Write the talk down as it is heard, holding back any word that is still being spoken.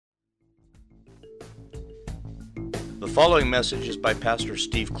The following message is by Pastor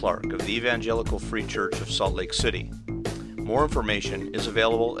Steve Clark of the Evangelical Free Church of Salt Lake City. More information is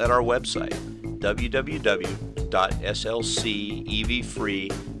available at our website,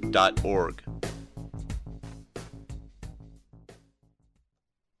 www.slcevfree.org.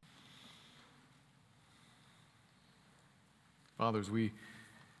 Fathers, we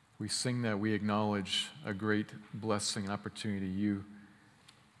sing that, we acknowledge a great blessing and opportunity. You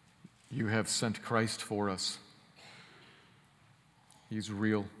have sent Christ for us. He's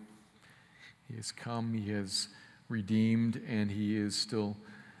real. He has come, He has redeemed, and He is still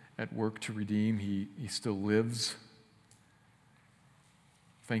at work to redeem. He still lives.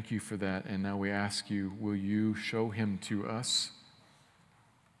 Thank you for that, and now we ask you, will you show Him to us?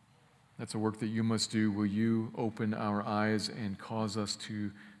 That's a work that you must do. Will you open our eyes and cause us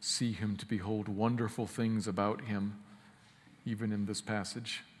to see Him, to behold wonderful things about Him, even in this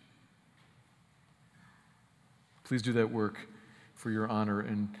passage? Please do that work for your honor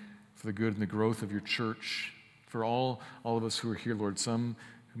and for the good and the growth of your church. For all of us who are here, Lord, some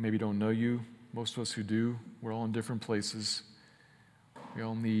who maybe don't know you, most of us who do, we're all in different places. We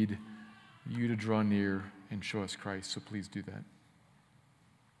all need you to draw near and show us Christ, so please do that.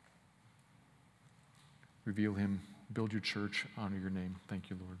 Reveal Him, build your church, honor your name.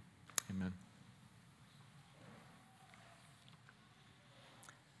 Thank you, Lord. Amen.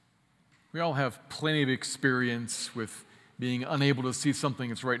 We all have plenty of experience with being unable to see something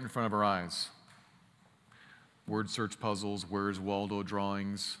that's right in front of our eyes. Word search puzzles, Where's Waldo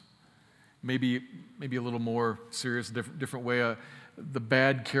drawings. Maybe a little more serious, different way, the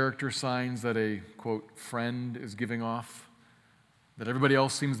bad character signs that a, quote, friend is giving off, that everybody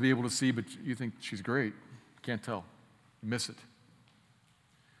else seems to be able to see, but you think she's great. Can't tell. You miss it.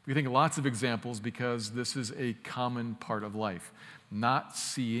 We think of lots of examples because this is a common part of life, not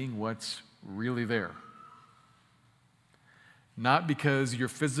seeing what's really there. Not because you're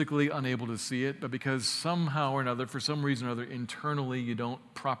physically unable to see it, but because somehow or another, for some reason or other, internally you don't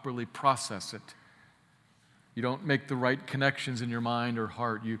properly process it. You don't make the right connections in your mind or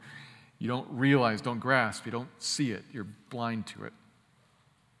heart. You don't realize, don't grasp, you don't see it. You're blind to it.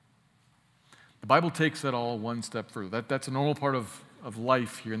 The Bible takes that all one step further. That's a normal part of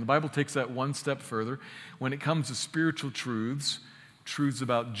life here. And the Bible takes that one step further. When it comes to spiritual truths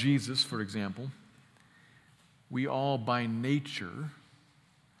about Jesus, for example, we all by nature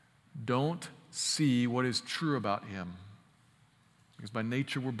don't see what is true about Him. Because by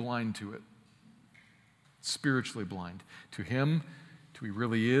nature we're blind to it. Spiritually blind. To Him, to who He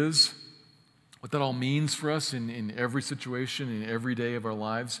really is, what that all means for us in every situation, in every day of our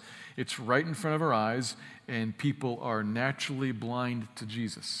lives. It's right in front of our eyes, and people are naturally blind to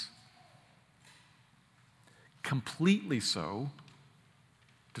Jesus. Completely so,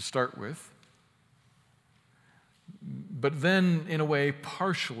 to start with, but then, in a way,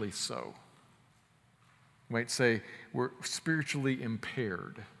 partially so. You might say we're spiritually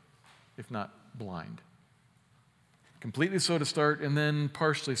impaired, if not blind. Completely so to start, and then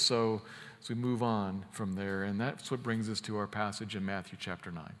partially so as we move on from there. And that's what brings us to our passage in Matthew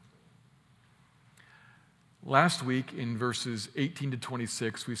chapter 9. Last week, in verses 18 to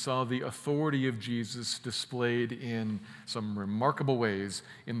 26, we saw the authority of Jesus displayed in some remarkable ways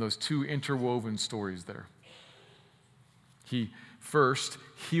in those two interwoven stories there. He first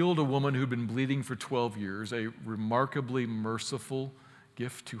healed a woman who'd been bleeding for 12 years, a remarkably merciful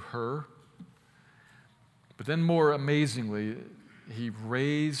gift to her. But then more amazingly, He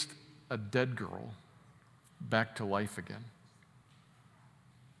raised a dead girl back to life again.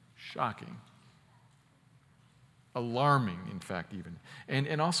 Shocking. Alarming, in fact, even.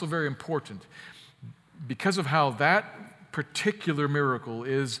 And also very important because of how that particular miracle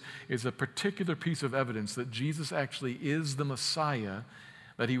is a particular piece of evidence that Jesus actually is the Messiah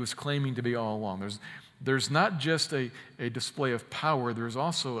that He was claiming to be all along. There's not just a display of power, there's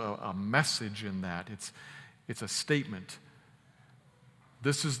also a message in that. It's a statement.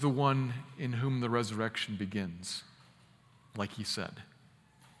 This is the one in whom the resurrection begins, like He said.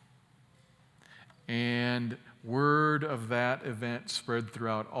 And word of that event spread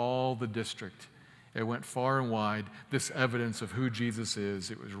throughout all the district. It went far and wide, this evidence of who Jesus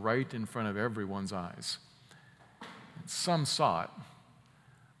is. It was right in front of everyone's eyes. Some saw it,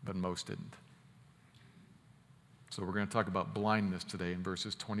 but most didn't. So we're going to talk about blindness today in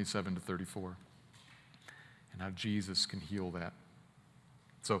verses 27 to 34 and how Jesus can heal that.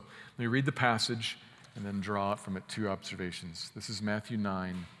 So let me read the passage and then draw from it two observations. This is Matthew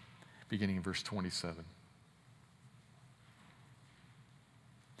 9, beginning in verse 27.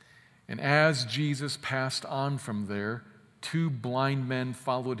 And as Jesus passed on from there, 2 blind men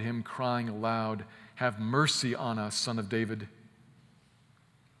followed him, crying aloud, "Have mercy on us, Son of David."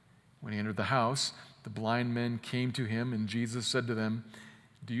 When he entered the house, the blind men came to him, and Jesus said to them,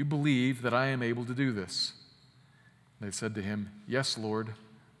 "Do you believe that I am able to do this?" They said to him, "Yes, Lord."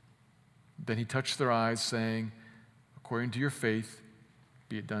 Then he touched their eyes, saying, "According to your faith,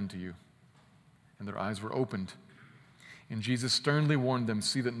 be it done to you." And their eyes were opened. And Jesus sternly warned them,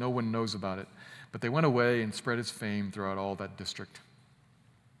 "See that no one knows about it." But they went away and spread his fame throughout all that district.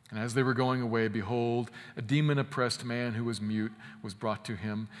 And as they were going away, behold, a demon-oppressed man who was mute was brought to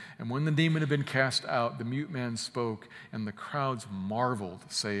him. And when the demon had been cast out, the mute man spoke, and the crowds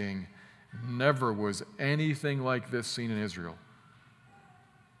marveled, saying, "Never was anything like this seen in Israel."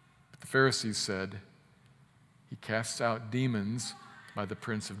 But the Pharisees said, "He casts out demons by the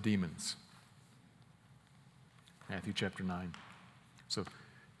prince of demons." Matthew chapter 9. So,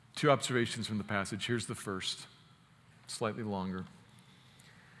 2 observations from the passage. Here's the first, slightly longer.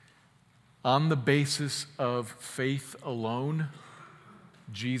 On the basis of faith alone,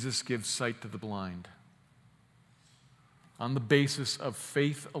 Jesus gives sight to the blind. On the basis of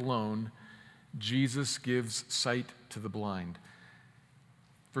faith alone, Jesus gives sight to the blind.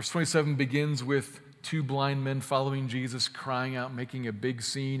 Verse 27 begins with 2 blind men following Jesus, crying out, making a big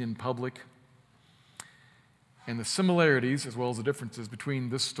scene in public. And the similarities, as well as the differences between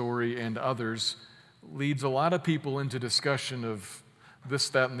this story and others, leads a lot of people into discussion of this,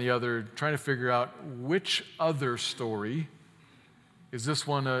 that, and the other, trying to figure out which other story is this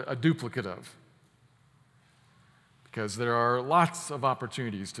one a duplicate of. Because there are lots of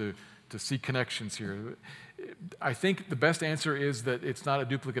opportunities to see connections here. I think the best answer is that it's not a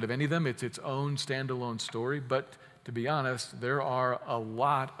duplicate of any of them. It's its own standalone story. But to be honest, there are a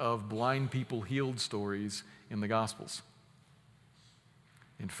lot of blind people healed stories in the Gospels.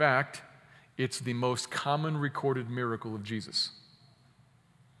 In fact, it's the most common recorded miracle of Jesus.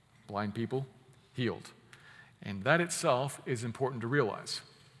 Blind people healed. And that itself is important to realize.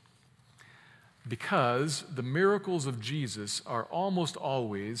 Because the miracles of Jesus are almost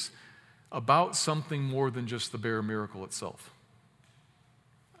always about something more than just the bare miracle itself.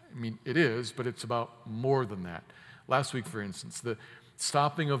 I mean, it is, but it's about more than that. Last week, for instance, the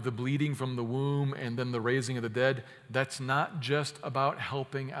stopping of the bleeding from the womb and then the raising of the dead, that's not just about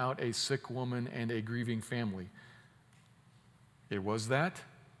helping out a sick woman and a grieving family. It was that,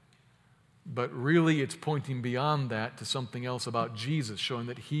 but really it's pointing beyond that to something else about Jesus, showing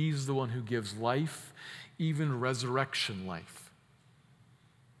that he's the one who gives life, even resurrection life.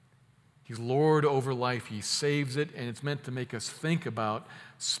 He's Lord over life. He saves it, and it's meant to make us think about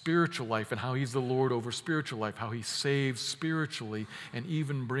spiritual life and how he's the Lord over spiritual life, how he saves spiritually and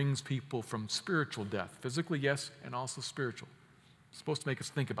even brings people from spiritual death. Physically, yes, and also spiritual. It's supposed to make us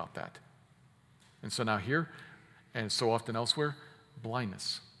think about that. And so now here, and so often elsewhere,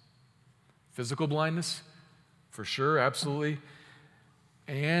 blindness. Physical blindness, for sure, absolutely.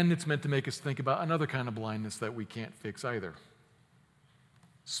 And it's meant to make us think about another kind of blindness that we can't fix either.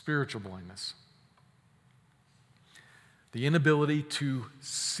 Spiritual blindness. The inability to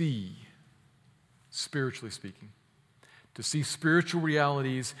see, spiritually speaking. To see spiritual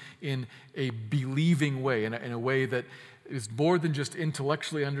realities in a believing way, in a way that is more than just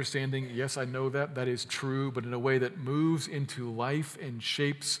intellectually understanding, yes, I know that is true, but in a way that moves into life and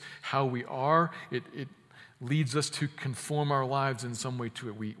shapes how we are. It leads us to conform our lives in some way to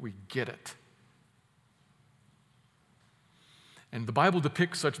it. We get it. And the Bible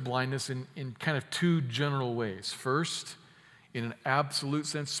depicts such blindness in kind of 2 general ways. First, in an absolute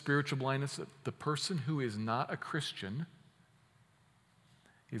sense, spiritual blindness, the person who is not a Christian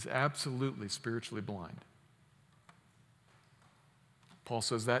is absolutely spiritually blind. Paul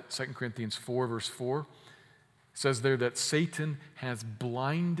says that, 2 Corinthians 4, verse 4. It says there that Satan has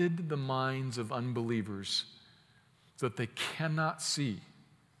blinded the minds of unbelievers so that they cannot see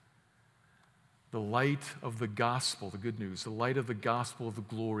the light of the gospel, the good news, the light of the gospel of the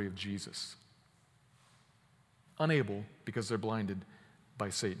glory of Jesus. Unable because they're blinded by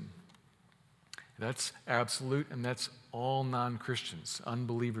Satan. That's absolute, and that's all non-Christians,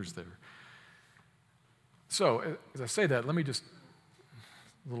 unbelievers there. So, as I say that, let me just,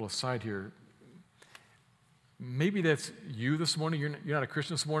 a little aside here. Maybe that's you this morning. You're not a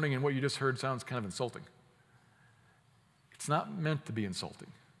Christian this morning, and what you just heard sounds kind of insulting. It's not meant to be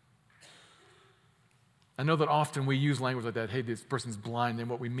insulting. I know that often we use language like that, hey, this person's blind, and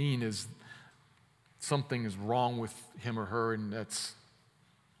what we mean is something is wrong with him or her, and it's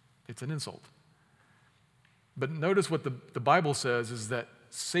an insult. But notice what the Bible says is that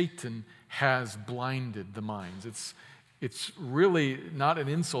Satan has blinded the minds. It's really not an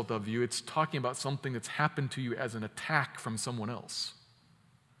insult of you. It's talking about something that's happened to you as an attack from someone else.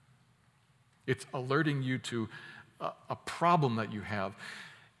 It's alerting you to a problem that you have.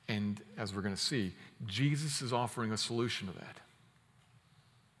 And as we're going to see, Jesus is offering a solution to that,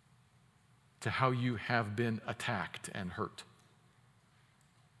 to how you have been attacked and hurt.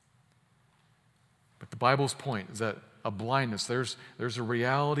 But the Bible's point is that a blindness, there's a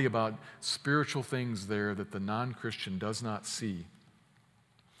reality about spiritual things there that the non-Christian does not see.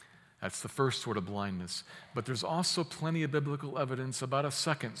 That's the first sort of blindness. But there's also plenty of biblical evidence about a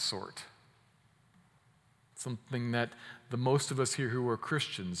second sort. Something that the most of us here who are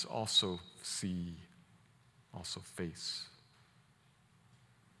Christians also see, also face.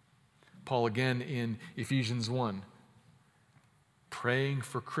 Paul again in Ephesians 1, praying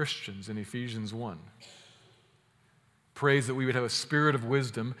for Christians in Ephesians 1. Prays that we would have a spirit of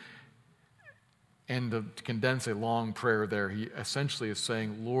wisdom. And to condense a long prayer there, he essentially is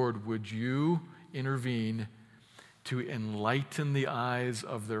saying, Lord, would you intervene to enlighten the eyes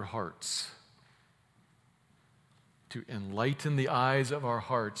of their hearts? To enlighten the eyes of our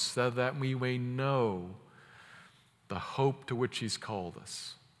hearts so that we may know the hope to which he's called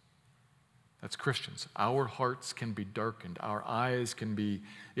us. That's Christians. Our hearts can be darkened. Our eyes can be,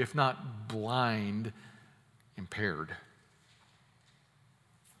 if not blind, impaired,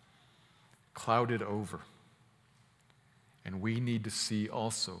 clouded over. And we need to see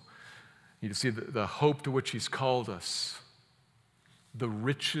also, the hope to which he's called us, the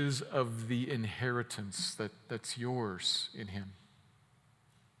riches of the inheritance that's yours in him,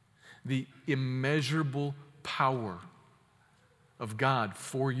 the immeasurable power of God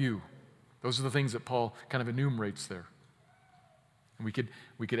for you. Those are the things that Paul kind of enumerates there. And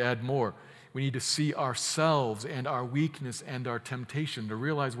we could add more. We need to see ourselves and our weakness and our temptation, to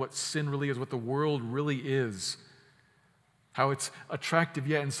realize what sin really is, what the world really is. How it's attractive,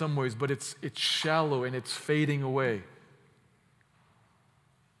 yet in some ways, but it's shallow and it's fading away.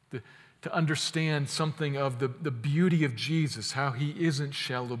 To understand something of the beauty of Jesus, how he isn't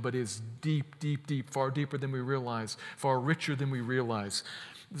shallow, but is deep, deep, deep, far deeper than we realize, far richer than we realize.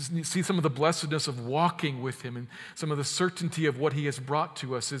 See some of the blessedness of walking with him, and some of the certainty of what he has brought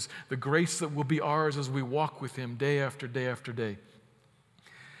to us is the grace that will be ours as we walk with him day after day after day.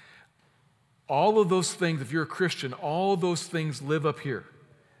 All of those things, if you're a Christian, all those things live up here.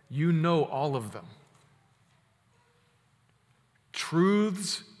 You know all of them.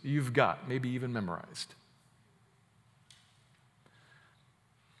 Truths you've got, maybe even memorized.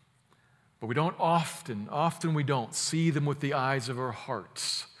 But we don't often we don't see them with the eyes of our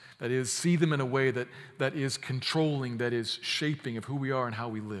hearts. That is, see them in a way that is controlling, that is shaping of who we are and how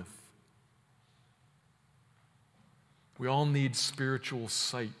we live. We all need spiritual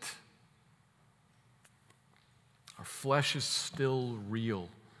sight. Our flesh is still real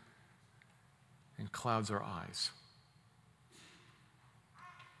and clouds our eyes.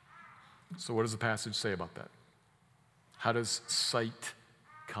 So what does the passage say about that? How does sight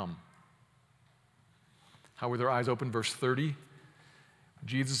come? How were their eyes open? Verse 30,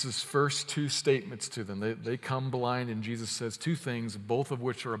 Jesus' first two statements to them. They come blind, and Jesus says two things, both of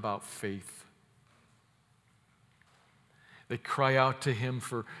which are about faith. They cry out to him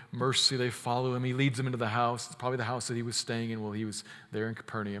for mercy. They follow him. He leads them into the house. It's probably the house that he was staying in while he was there in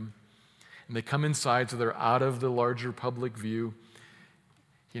Capernaum. And they come inside, so they're out of the larger public view.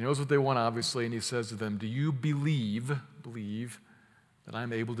 He knows what they want, obviously, and he says to them, do you believe that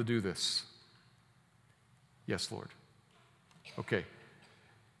I'm able to do this? Yes, Lord. Okay.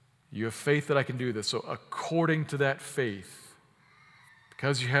 You have faith that I can do this. So according to that faith,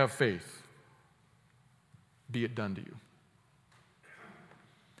 because you have faith, be it done to you.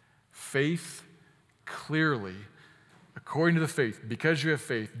 Faith clearly, according to the faith, because you have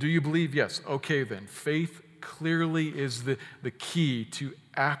faith, do you believe? Yes. Okay then. Faith clearly is the key to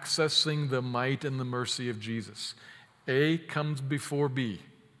accessing the might and the mercy of Jesus. A comes before B.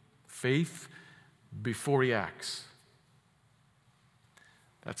 Faith before he acts.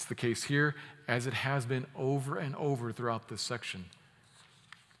 That's the case here, as it has been over and over throughout this section.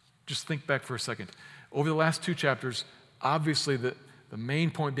 Just think back for a second. Over the last two chapters, obviously the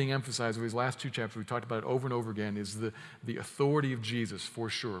main point being emphasized over these last two chapters, we talked about it over and over again, is the authority of Jesus, for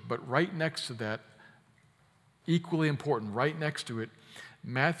sure. But right next to that, equally important, right next to it,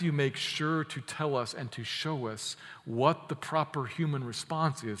 Matthew makes sure to tell us and to show us what the proper human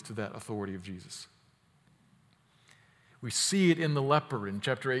response is to that authority of Jesus. We see it in the leper in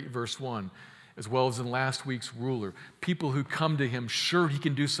chapter 8, verse 1, as well as in last week's ruler. People who come to him, sure he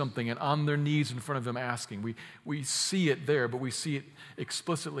can do something, and on their knees in front of him asking. We see it there, but we see it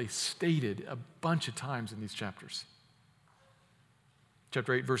explicitly stated a bunch of times in these chapters.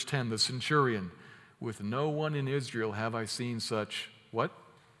 Chapter 8, verse 10, the centurion, with no one in Israel have I seen such, what?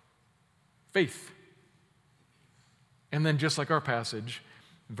 Faith. And then just like our passage,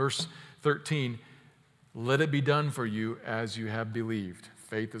 verse 13, let it be done for you as you have believed.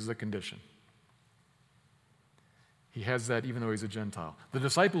 Faith is the condition. He has that even though he's a Gentile. The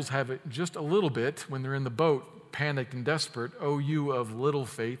disciples have it just a little bit when they're in the boat, panicked and desperate. O you of little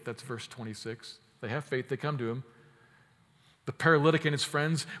faith, that's verse 26. They have faith, they come to him. The paralytic and his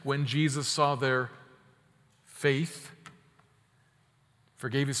friends, when Jesus saw their faith,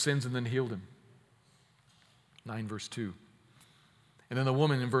 forgave his sins and then healed him. 9 verse 2. And then the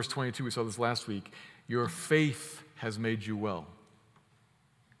woman in verse 22, we saw this last week, your faith has made you well.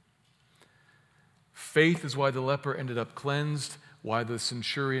 Faith is why the leper ended up cleansed, why the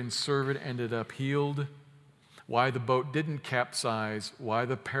centurion's servant ended up healed, why the boat didn't capsize, why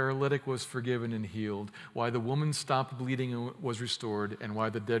the paralytic was forgiven and healed, why the woman stopped bleeding and was restored, and why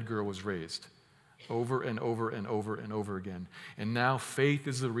the dead girl was raised. Over and over and over and over again. And now faith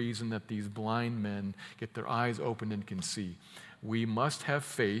is the reason that these blind men get their eyes opened and can see. We must have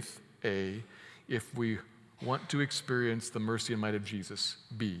faith, A, if we want to experience the mercy and might of Jesus.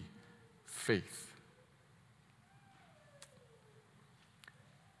 B, faith.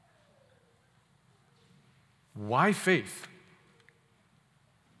 Why faith?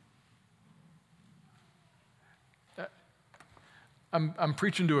 I'm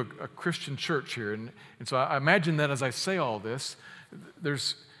preaching to a Christian church here, and so I imagine that as I say all this,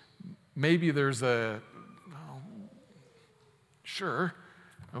 there's a, sure,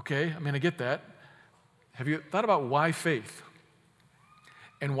 okay, I mean, I get that. Have you thought about why faith?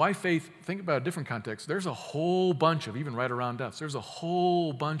 And why faith, think about a different context. There's a whole bunch of, even right around us, there's a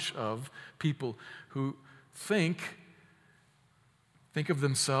whole bunch of people who think of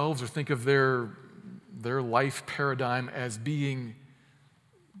themselves or think of their life paradigm as being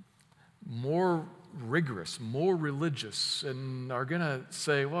more rigorous, more religious, and are going to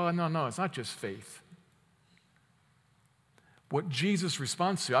say, well, no, it's not just faith. What Jesus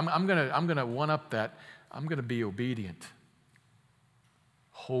responds to, I'm going to one-up that. I'm going to be obedient,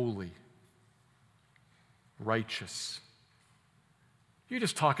 holy, righteous. You're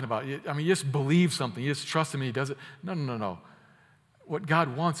just talking about, you just believe something. You just trust him and he does it. No. What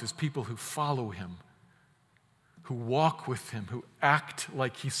God wants is people who follow him, who walk with him, who act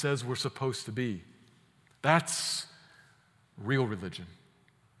like he says we're supposed to be. That's real religion.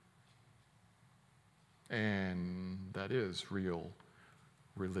 And that is real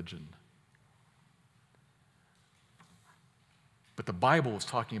religion. But the Bible is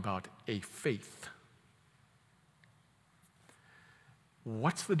talking about a faith.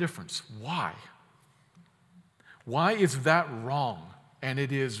 What's the difference? Why? Why is that wrong? And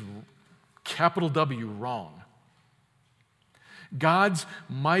it is capital W, wrong. God's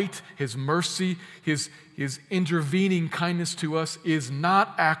might, his mercy, his intervening kindness to us is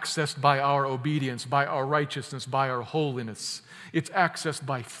not accessed by our obedience, by our righteousness, by our holiness. It's accessed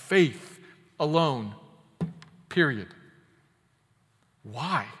by faith alone, period.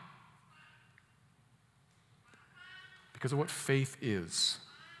 Why? Because of what faith is.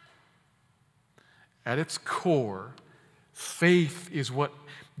 At its core, faith is what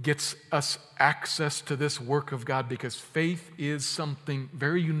gets us access to this work of God, because faith is something,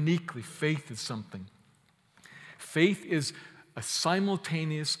 very uniquely, faith is something. Faith is a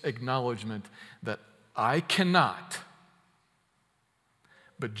simultaneous acknowledgement that I cannot,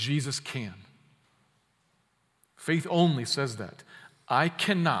 but Jesus can. Faith only says that. I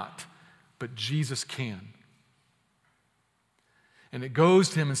cannot, but Jesus can. And it goes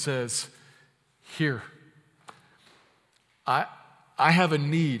to him and says, here, I have a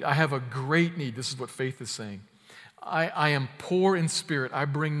need. I have a great need. This is what faith is saying. I am poor in spirit. I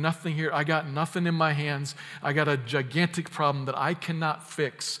bring nothing here. I got nothing in my hands. I got a gigantic problem that I cannot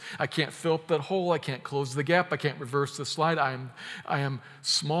fix. I can't fill up that hole. I can't close the gap. I can't reverse the slide. I am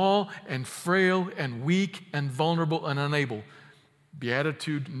small and frail and weak and vulnerable and unable.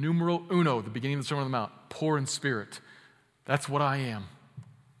 Beatitude numero uno, the beginning of the Sermon on the Mount, poor in spirit. That's what I am.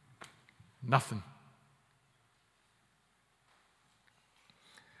 Nothing.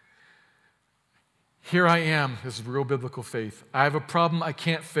 Here I am. This is real biblical faith. I have a problem I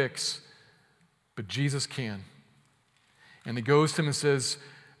can't fix, but Jesus can. And he goes to him and says,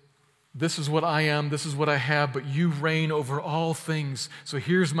 this is what I am, this is what I have, but you reign over all things. So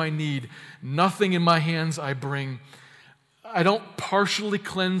here's my need. Nothing in my hands I bring. I don't partially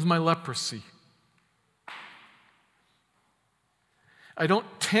cleanse my leprosy. I don't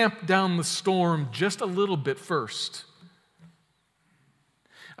tamp down the storm just a little bit first.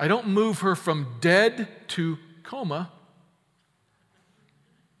 I don't move her from dead to coma.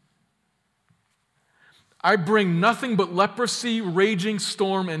 I bring nothing but leprosy, raging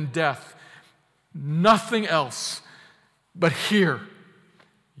storm, and death. Nothing else. But here,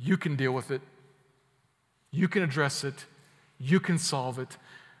 you can deal with it. You can address it. You can solve it.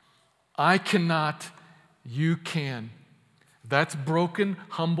 I cannot. You can. That's broken,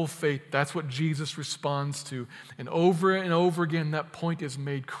 humble faith. That's what Jesus responds to. And over again, that point is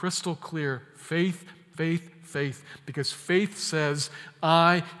made crystal clear. Faith, faith, faith. Because faith says,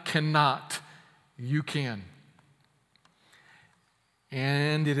 I cannot. You can.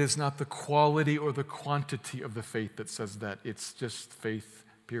 And it is not the quality or the quantity of the faith that says that. It's just faith,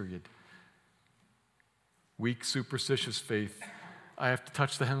 period. Weak, superstitious faith. I have to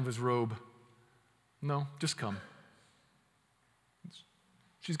touch the hem of his robe. No, just come.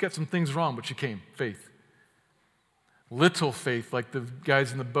 She's got some things wrong, but she came. Faith. Little faith, like the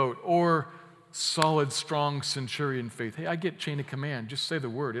guys in the boat, or solid, strong centurion faith. Hey, I get chain of command. Just say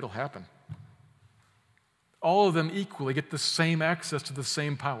the word. It'll happen. All of them equally get the same access to the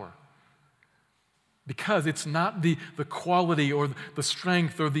same power. Because it's not the quality or the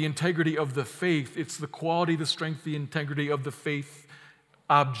strength or the integrity of the faith. It's the quality, the strength, the integrity of the faith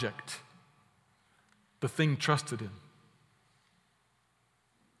object. The thing trusted in.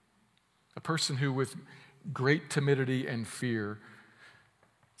 A person who with great timidity and fear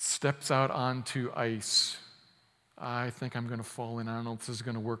steps out onto ice. I think I'm going to fall in. I don't know if this is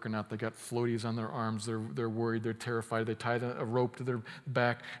going to work or not. They got floaties on their arms. They're worried. They're terrified. They tie a rope to their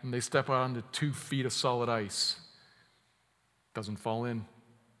back, and they step out onto 2 feet of solid ice. Doesn't fall in.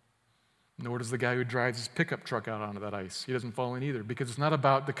 Nor does the guy who drives his pickup truck out onto that ice. He doesn't fall in either, because it's not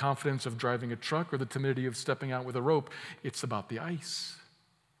about the confidence of driving a truck or the timidity of stepping out with a rope. It's about the ice,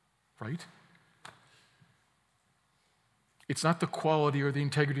 right? It's not the quality or the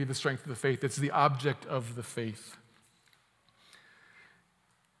integrity or the strength of the faith. It's the object of the faith.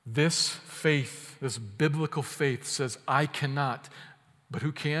 This faith, this biblical faith says, I cannot. But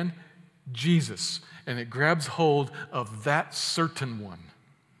who can? Jesus. And it grabs hold of that certain one,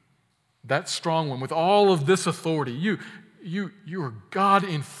 that strong one, with all of this authority. You are God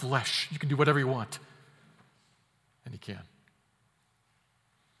in flesh. You can do whatever you want. And he can.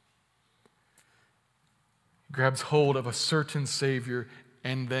 He grabs hold of a certain Savior,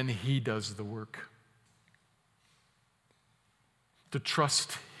 and then he does the work. To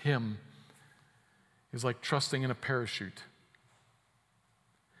trust him is like trusting in a parachute.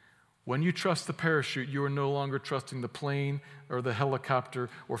 When you trust the parachute, you are no longer trusting the plane or the helicopter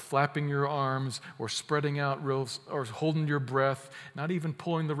or flapping your arms or spreading out ropes or holding your breath, not even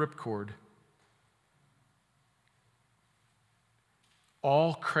pulling the ripcord.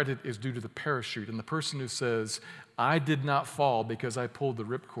 All credit is due to the parachute, and the person who says, I did not fall because I pulled the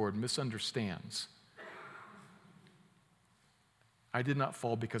ripcord, misunderstands. I did not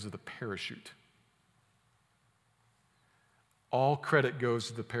fall because of the parachute. All credit goes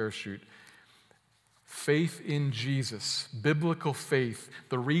to the parachute. Faith in Jesus, biblical faith,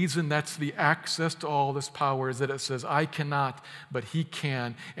 the reason that's the access to all this power is that it says, I cannot, but he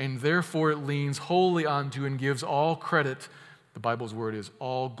can, and therefore it leans wholly onto and gives all credit, the Bible's word is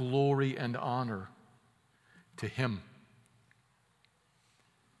all glory and honor to him,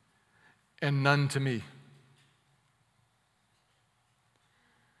 and none to me.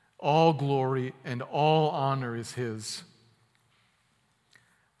 All glory and all honor is his.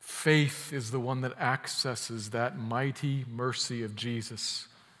 Faith is the one that accesses that mighty mercy of Jesus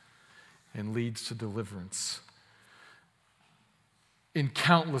and leads to deliverance in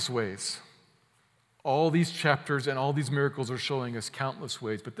countless ways. All these chapters and all these miracles are showing us countless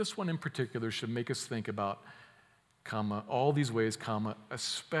ways, but this one in particular should make us think about, all these ways,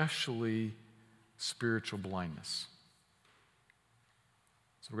 especially spiritual blindness.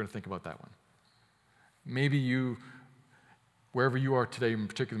 So we're going to think about that one. Maybe you, wherever you are today in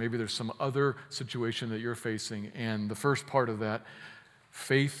particular, maybe there's some other situation that you're facing, and the first part of that,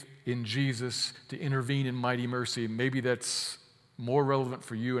 faith in Jesus to intervene in mighty mercy, maybe that's more relevant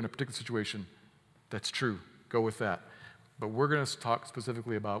for you in a particular situation. That's true. Go with that. But we're going to talk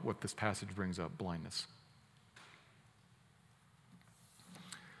specifically about what this passage brings up, blindness.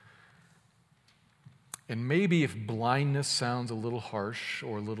 And maybe if blindness sounds a little harsh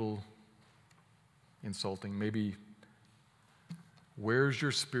or a little insulting, maybe where's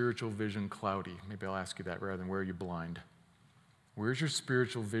your spiritual vision cloudy? Maybe I'll ask you that rather than where are you blind? Where's your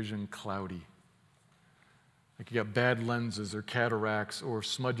spiritual vision cloudy? Like you got bad lenses or cataracts or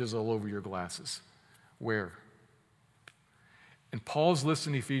smudges all over your glasses. Where? And Paul's list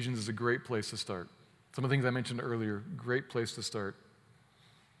in Ephesians is a great place to start. Some of the things I mentioned earlier, great place to start.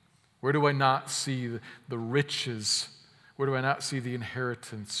 Where do I not see the riches? Where do I not see the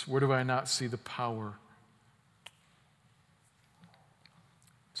inheritance? Where do I not see the power?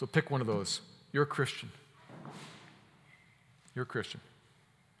 So pick one of those. You're a Christian. You're a Christian.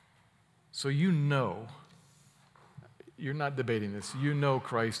 So you know, you're not debating this, you know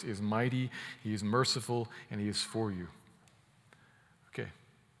Christ is mighty, He is merciful, and He is for you. Okay.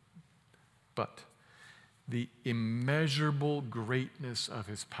 But the immeasurable greatness of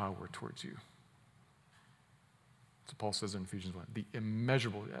His power towards you. So Paul says in Ephesians 1, the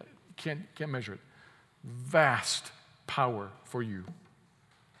immeasurable, can't measure it, vast power for you.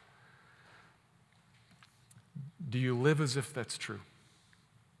 Do you live as if that's true?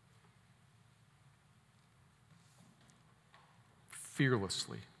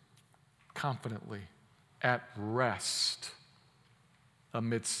 Fearlessly, confidently, at rest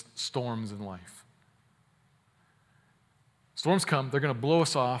amidst storms in life. Storms come, they're going to blow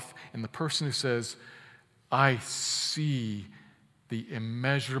us off, and the person who says, I see the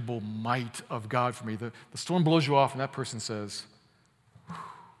immeasurable might of God for me, the storm blows you off, and that person says,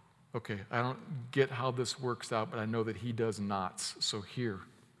 okay, I don't get how this works out, but I know that He does knots. So here,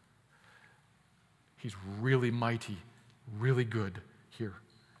 He's really mighty, really good here,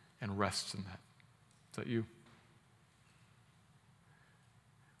 and rests in that. Is that you?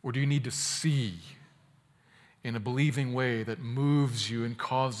 Or do you need to see in a believing way that moves you and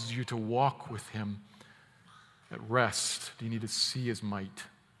causes you to walk with Him at rest? Do you need to see His might?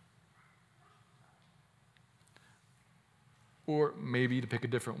 Or maybe, to pick a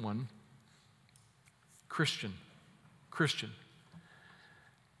different one, Christian.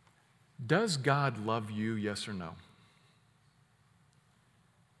 Does God love you, yes or no?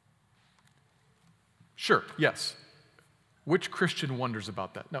 Sure, yes. Which Christian wonders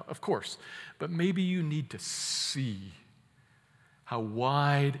about that? No, of course. But maybe you need to see how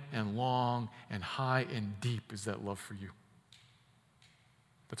wide and long and high and deep is that love for you.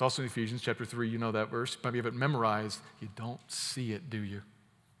 That's also in Ephesians chapter 3. You know that verse. Maybe you have it memorized. You don't see it, do you?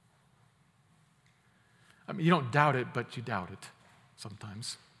 I mean, you don't doubt it, but you doubt it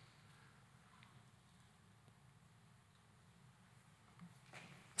sometimes.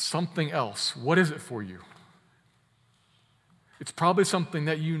 Something else. What is it for you? It's probably something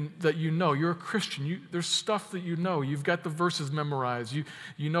that you know. You're a Christian. There's stuff that you know. You've got the verses memorized.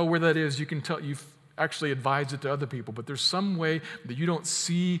 You know where that is. You can tell. You've actually advised it to other people. But there's some way that you don't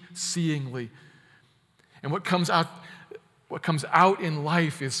see seeingly. And what comes out in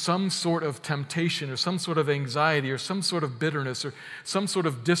life is some sort of temptation or some sort of anxiety or some sort of bitterness or some sort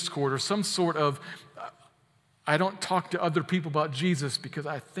of discord or some sort of I don't talk to other people about Jesus because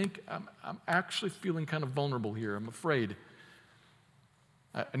I think I'm actually feeling kind of vulnerable here. I'm afraid.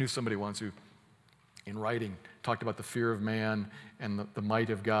 I knew somebody once who, in writing, talked about the fear of man and the might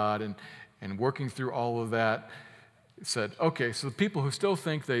of God, and working through all of that, said, okay, so the people who still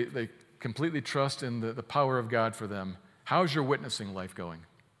think they completely trust in the power of God for them, how's your witnessing life going?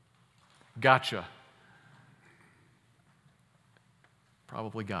 Gotcha.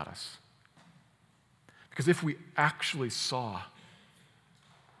 Probably got us. Because if we actually saw,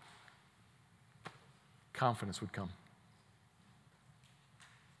 confidence would come.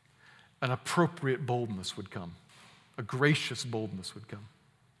 An appropriate boldness would come. A gracious boldness would come.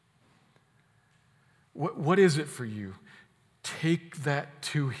 What is it for you? Take that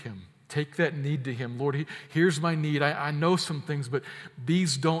to Him. Take that need to Him. Lord, here's my need. I know some things, but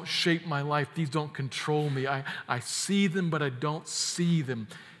these don't shape my life. These don't control me. I see them, but I don't see them.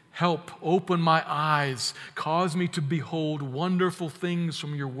 Help, open my eyes, cause me to behold wonderful things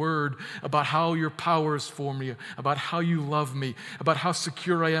from your word about how your power is for me, about how you love me, about how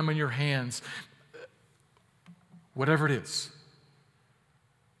secure I am in your hands. Whatever it is,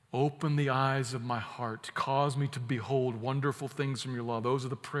 open the eyes of my heart, cause me to behold wonderful things from your law. Those are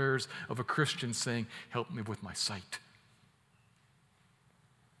the prayers of a Christian saying, help me with my sight.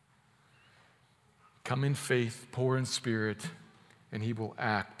 Come in faith, poor in spirit, and He will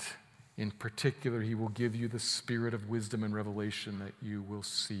act. In particular, He will give you the spirit of wisdom and revelation that you will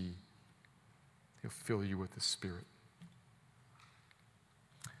see. He'll fill you with the Spirit.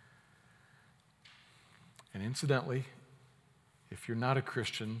 And incidentally, if you're not a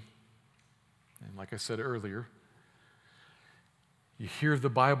Christian, and like I said earlier, you hear the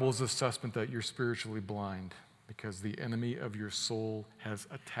Bible's assessment that you're spiritually blind because the enemy of your soul has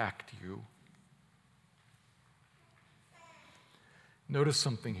attacked you. Notice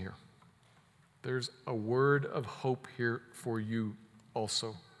something here. There's a word of hope here for you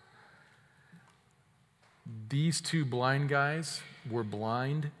also. These two blind guys were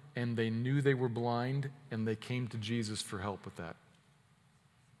blind, and they knew they were blind, and they came to Jesus for help with that.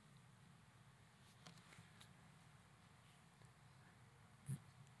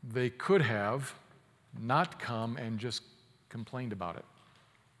 They could have not come and just complained about it.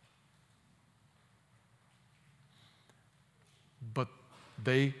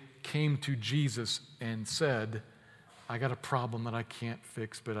 They came to Jesus and said, I got a problem that I can't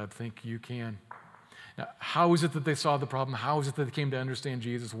fix, but I think you can. Now, how is it that they saw the problem? How is it that they came to understand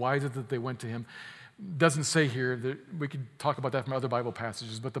Jesus? Why is it that they went to him? Doesn't say here. We could talk about that from other Bible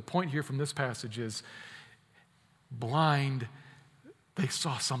passages, but the point here from this passage is blind, they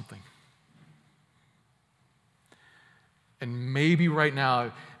saw something. And maybe right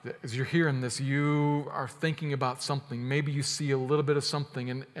now, as you're hearing this, you are thinking about something. Maybe you see a little bit of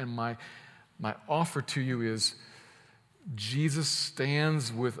something, and my offer to you is Jesus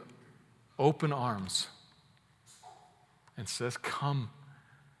stands with open arms and says, come.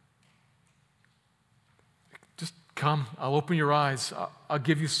 Just come. I'll open your eyes. I'll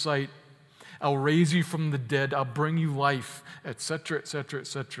give you sight. I'll raise you from the dead. I'll bring you life, etc., etc.,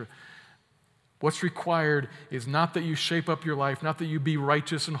 etc. What's required is not that you shape up your life, not that you be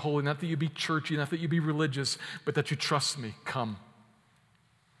righteous and holy, not that you be churchy, not that you be religious, but that you trust me. Come.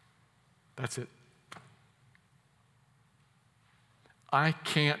 That's it. I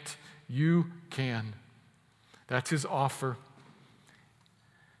can't. You can. That's his offer,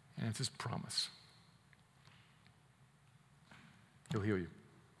 and it's his promise. He'll heal you.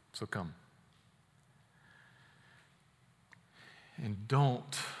 So come. And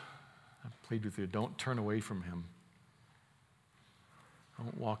don't, I plead with you, don't turn away from him.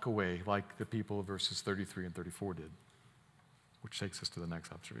 Don't walk away like the people of verses 33 and 34 did, which takes us to the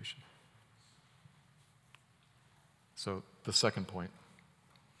next observation. So, the second point,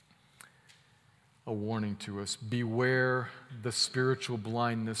 a warning to us: beware the spiritual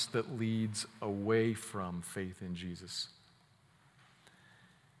blindness that leads away from faith in Jesus.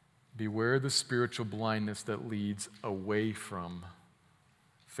 Beware the spiritual blindness that leads away from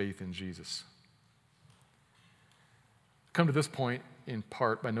faith in Jesus. Come to this point in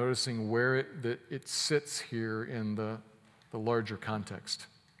part by noticing where it sits here in the larger context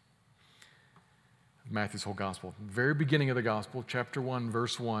of Matthew's whole gospel. Very beginning of the gospel, chapter 1,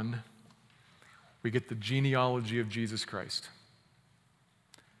 verse 1, we get the genealogy of Jesus Christ,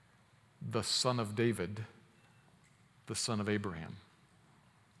 the son of David, the son of Abraham.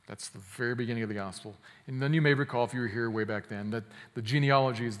 That's the very beginning of the gospel. And then you may recall, if you were here way back then, that the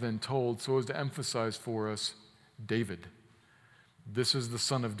genealogy is then told so as to emphasize for us David. This is the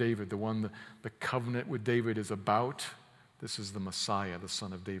son of David, the one the covenant with David is about. This is the Messiah, the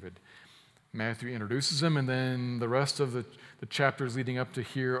son of David. Matthew introduces him, and then the rest of the chapters leading up to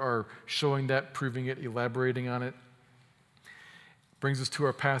here are showing that, proving it, elaborating on it. Brings us to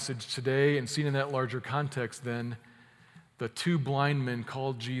our passage today, and seen in that larger context then, the two blind men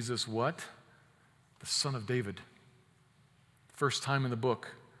called Jesus what? The son of David. First time in the book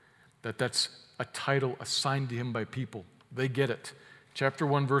that's a title assigned to him by people. They get it. Chapter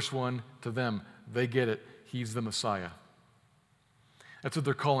 1, verse 1, to them, they get it. He's the Messiah. That's what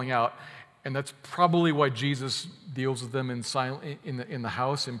they're calling out. And that's probably why Jesus deals with them in the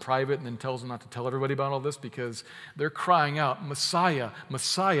house, in private, and then tells them not to tell everybody about all this, because they're crying out, Messiah,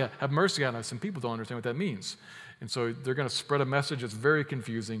 Messiah, have mercy on us. And people don't understand what that means. And so they're going to spread a message that's very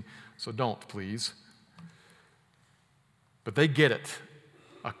confusing, so don't, please. But they get it.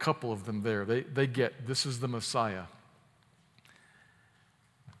 A couple of them there. They get this is the Messiah.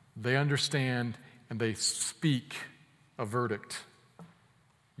 They understand, and they speak a verdict.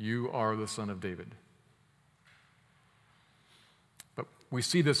 You are the son of David. But we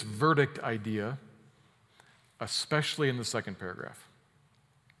see this verdict idea, especially in the second paragraph.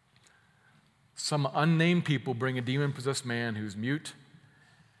 Some unnamed people bring a demon-possessed man who's mute.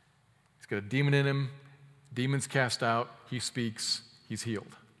 He's got a demon in him. Demons cast out. He speaks. He's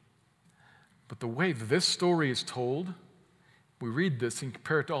healed. But the way this story is told, we read this and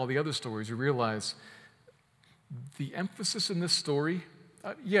compare it to all the other stories, we realize the emphasis in this story,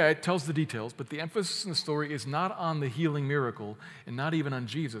 it tells the details, but the emphasis in the story is not on the healing miracle and not even on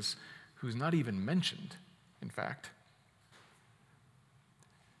Jesus, who's not even mentioned, in fact.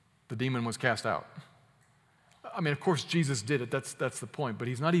 The demon was cast out. I mean, of course, Jesus did it. That's the point. But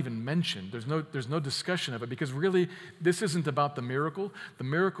he's not even mentioned. There's no discussion of it, because really, this isn't about the miracle. The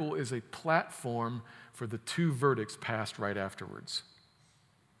miracle is a platform for the two verdicts passed right afterwards.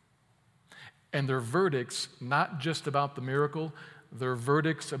 And they're verdicts not just about the miracle. They're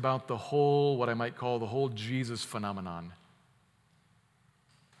verdicts about the whole, what I might call the whole Jesus phenomenon.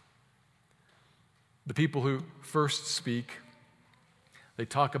 The people who first speak, they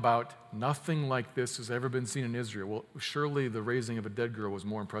talk about nothing like this has ever been seen in Israel. Well, surely the raising of a dead girl was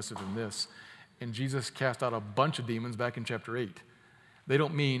more impressive than this. And Jesus cast out a bunch of demons back in chapter 8. They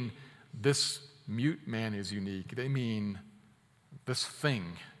don't mean this mute man is unique. They mean this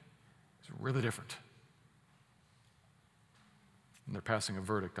thing is really different. and they're passing a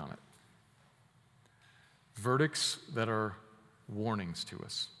verdict on it. Verdicts that are warnings to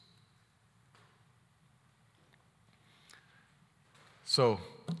us. So,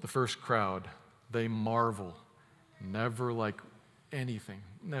 the first crowd, they marvel, never like anything,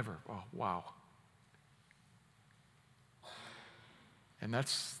 never. Oh, wow. And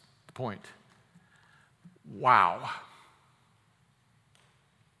that's the point. Wow.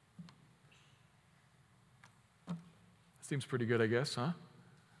 Seems pretty good, I guess, huh?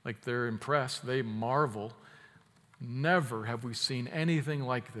 Like they're impressed, they marvel. Never have we seen anything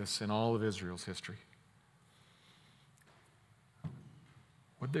like this in all of Israel's history.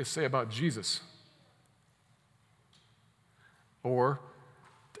 What did they say about Jesus? Or,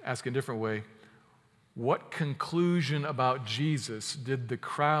 to ask in a different way, what conclusion about Jesus did the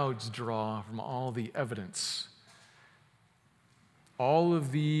crowds draw from all the evidence? All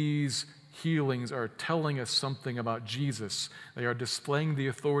of these healings are telling us something about Jesus. They are displaying the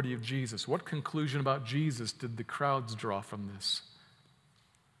authority of Jesus. What conclusion about Jesus did the crowds draw from this?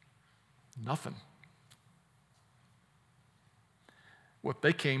 Nothing. What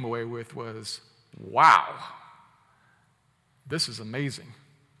they came away with was, wow, this is amazing.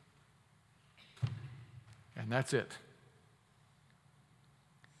 And that's it.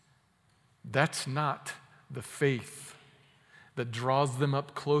 That's not the faith that draws them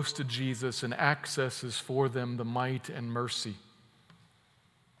up close to Jesus and accesses for them the might and mercy.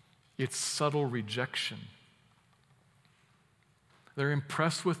 It's subtle rejection. They're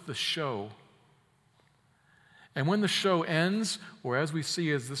impressed with the show. And when the show ends, or as we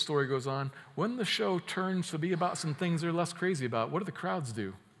see as this story goes on, when the show turns to be about some things they're less crazy about, what do the crowds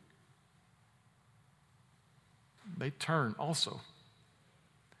do? They turn also.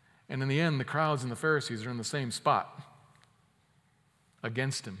 And in the end, the crowds and the Pharisees are in the same spot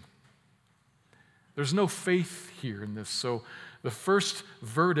against him. There's no faith here in this. So the first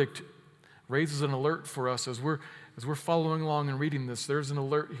verdict raises an alert for us as we're following along and reading this. There's an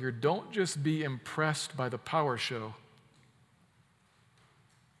alert here. Don't just be impressed by the power show.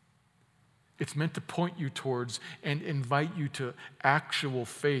 It's meant to point you towards and invite you to actual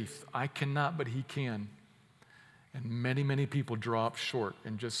faith. I cannot, but he can. And many, many people draw up short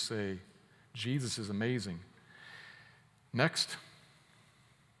and just say, Jesus is amazing. Next.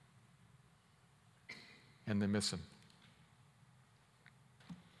 And they miss him.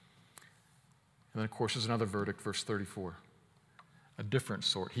 And then, of course, there's another verdict, verse 34. A different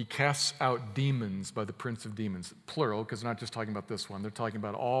sort. He casts out demons by the prince of demons. Plural, because they're not just talking about this one. They're talking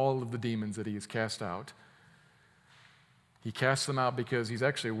about all of the demons that he has cast out. He casts them out because he's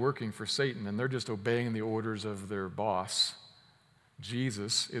actually working for Satan, and they're just obeying the orders of their boss.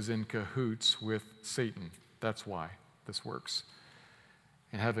 Jesus is in cahoots with Satan. That's why this works.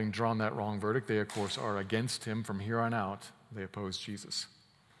 And having drawn that wrong verdict, they, of course, are against him from here on out. They oppose Jesus.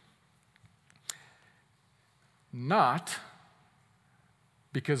 Not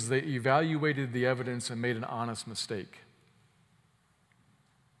because they evaluated the evidence and made an honest mistake.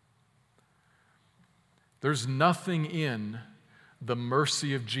 There's nothing in the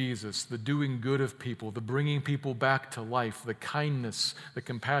mercy of Jesus, the doing good of people, the bringing people back to life, the kindness, the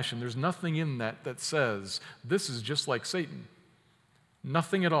compassion. There's nothing in that that says this is just like Satan.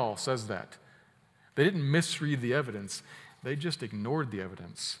 Nothing at all says that. They didn't misread the evidence. They just ignored the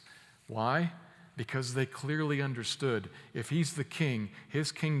evidence. Why? Because they clearly understood if he's the king,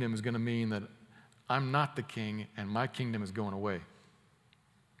 his kingdom is going to mean that I'm not the king and my kingdom is going away.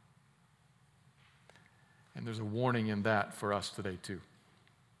 And there's a warning in that for us today too.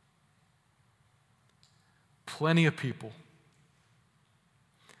 Plenty of people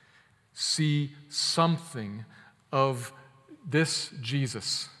see something of this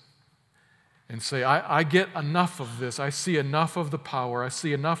Jesus and say, I get enough of this. I see enough of the power. I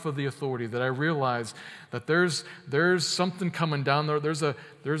see enough of the authority that I realize that there's something coming down there. There's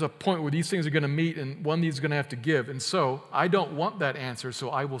a point where these things are going to meet and one of these is going to have to give. And so I don't want that answer, so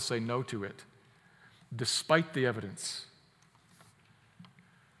I will say no to it, despite the evidence.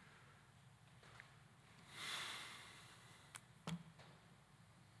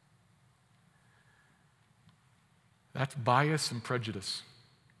 That's bias and prejudice.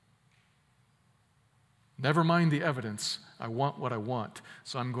 Never mind the evidence. I want what I want,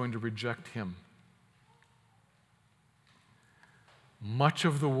 so I'm going to reject him. Much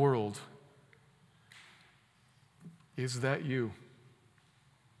of the world, is that you?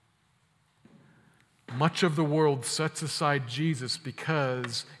 Much of the world sets aside Jesus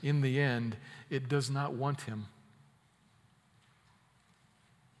because, in the end, it does not want him.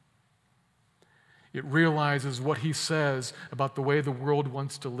 It realizes what he says about the way the world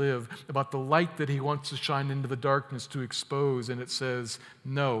wants to live, about the light that he wants to shine into the darkness to expose, and it says,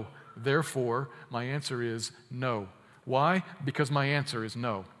 no. Therefore, my answer is no. Why? Because my answer is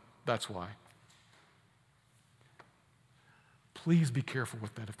no. That's why. Please be careful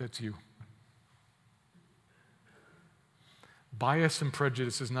with that if that's you. Bias and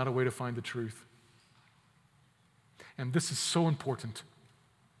prejudice is not a way to find the truth. And this is so important.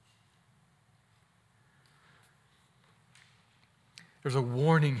 There's a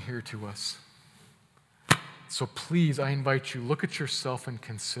warning here to us. So please, I invite you, look at yourself and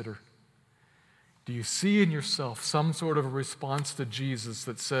consider. Do you see in yourself some sort of a response to Jesus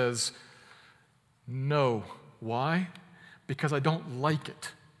that says, no? Why? Because I don't like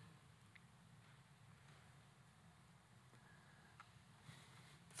it.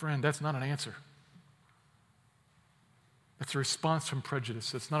 Friend, that's not an answer. That's a response from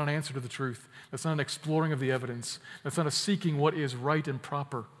prejudice. That's not an answer to the truth. That's not an exploring of the evidence. That's not a seeking what is right and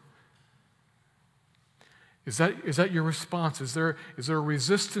proper. Is that your response? Is there a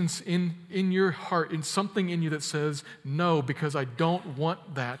resistance in your heart, in something in you that says, no, because I don't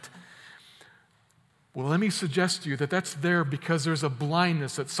want that? Well, let me suggest to you that that's there because there's a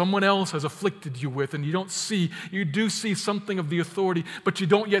blindness that someone else has afflicted you with, and you don't see. You do see something of the authority, but you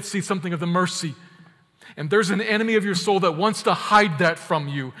don't yet see something of the mercy. And there's an enemy of your soul that wants to hide that from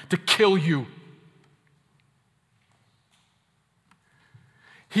you, to kill you.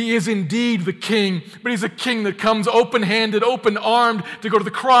 He is indeed the king, but he's a king that comes open-handed, open-armed to go to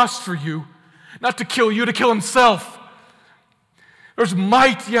the cross for you, not to kill you, to kill himself. There's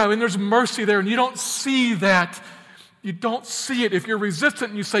might, and there's mercy there, and you don't see that. You don't see it. If you're resistant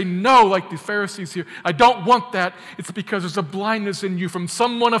and you say no, like the Pharisees here, I don't want that, it's because there's a blindness in you from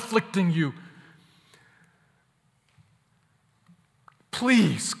someone afflicting you.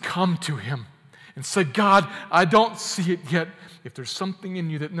 Please come to him and say, God, I don't see it yet. If there's something in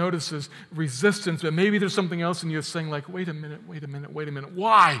you that notices resistance, but maybe there's something else in you that's saying like, wait a minute.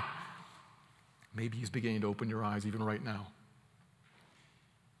 Why? Maybe he's beginning to open your eyes even right now.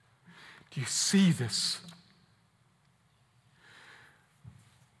 Do you see this?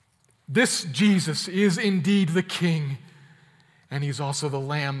 This Jesus is indeed the King, and he's also the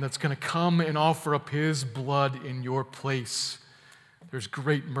Lamb that's going to come and offer up his blood in your place. There's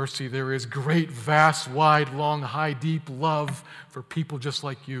great mercy. There is great, vast, wide, long, high, deep love for people just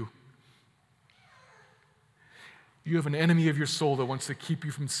like you. You have an enemy of your soul that wants to keep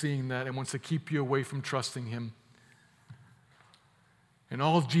you from seeing that and wants to keep you away from trusting him. And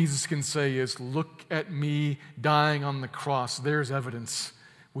all Jesus can say is, look at me dying on the cross. There's evidence.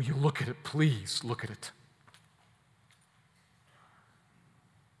 Will you look at it? Please look at it.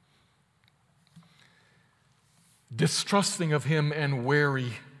 Distrusting of him and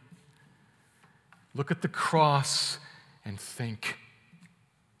wary. Look at the cross and think.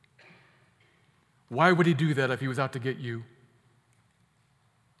 Why would he do that if he was out to get you?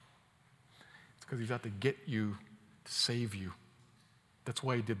 It's because he's out to get you, to save you. That's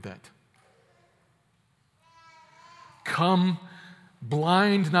why he did that. Come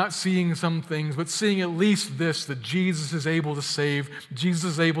blind, not seeing some things, but seeing at least this, that Jesus is able to save. Jesus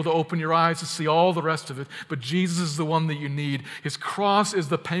is able to open your eyes to see all the rest of it, but Jesus is the one that you need. His cross is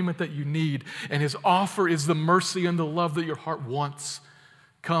the payment that you need, and his offer is the mercy and the love that your heart wants.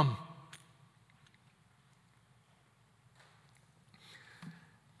 Come.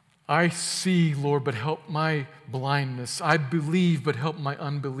 I see, Lord, but help my blindness. I believe, but help my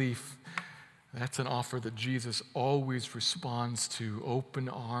unbelief. That's an offer that Jesus always responds to,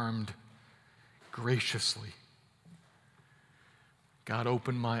 open-armed, graciously. God,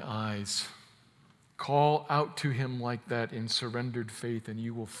 open my eyes. Call out to him like that in surrendered faith, and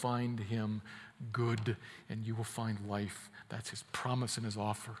you will find him good, and you will find life. That's his promise and his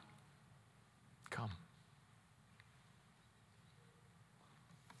offer. Come.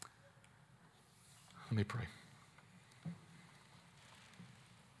 Let me pray.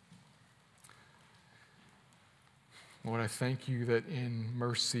 Lord, I thank you that in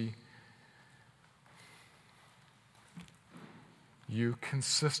mercy, you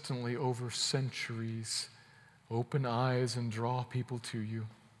consistently over centuries open eyes and draw people to you.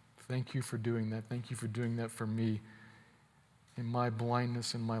 Thank you for doing that. Thank you for doing that for me. In my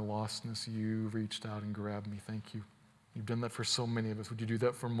blindness and my lostness, you reached out and grabbed me. Thank you. You've done that for so many of us. Would you do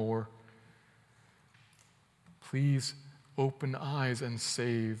that for more? Please open eyes and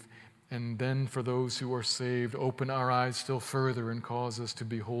save. And then for those who are saved, open our eyes still further and cause us to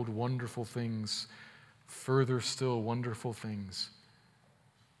behold wonderful things, further still wonderful things,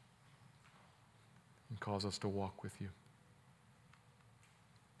 and cause us to walk with you.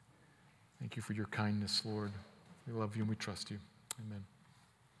 Thank you for your kindness, Lord. We love you and we trust you. Amen.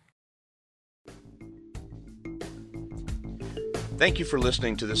 Thank you for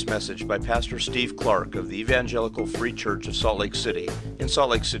listening to this message by Pastor Steve Clark of the Evangelical Free Church of Salt Lake City in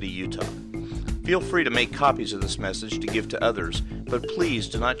Salt Lake City, Utah. Feel free to make copies of this message to give to others, but please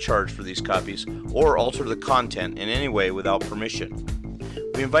do not charge for these copies or alter the content in any way without permission.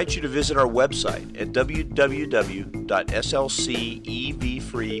 We invite you to visit our website at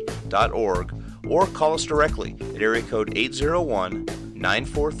www.slcevfree.org or call us directly at area code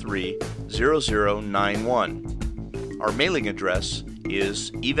 801-943-0091. Our mailing address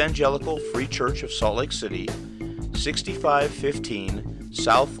is Evangelical Free Church of Salt Lake City, 6515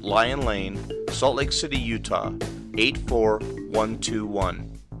 South Lion Lane, Salt Lake City, Utah, 84121.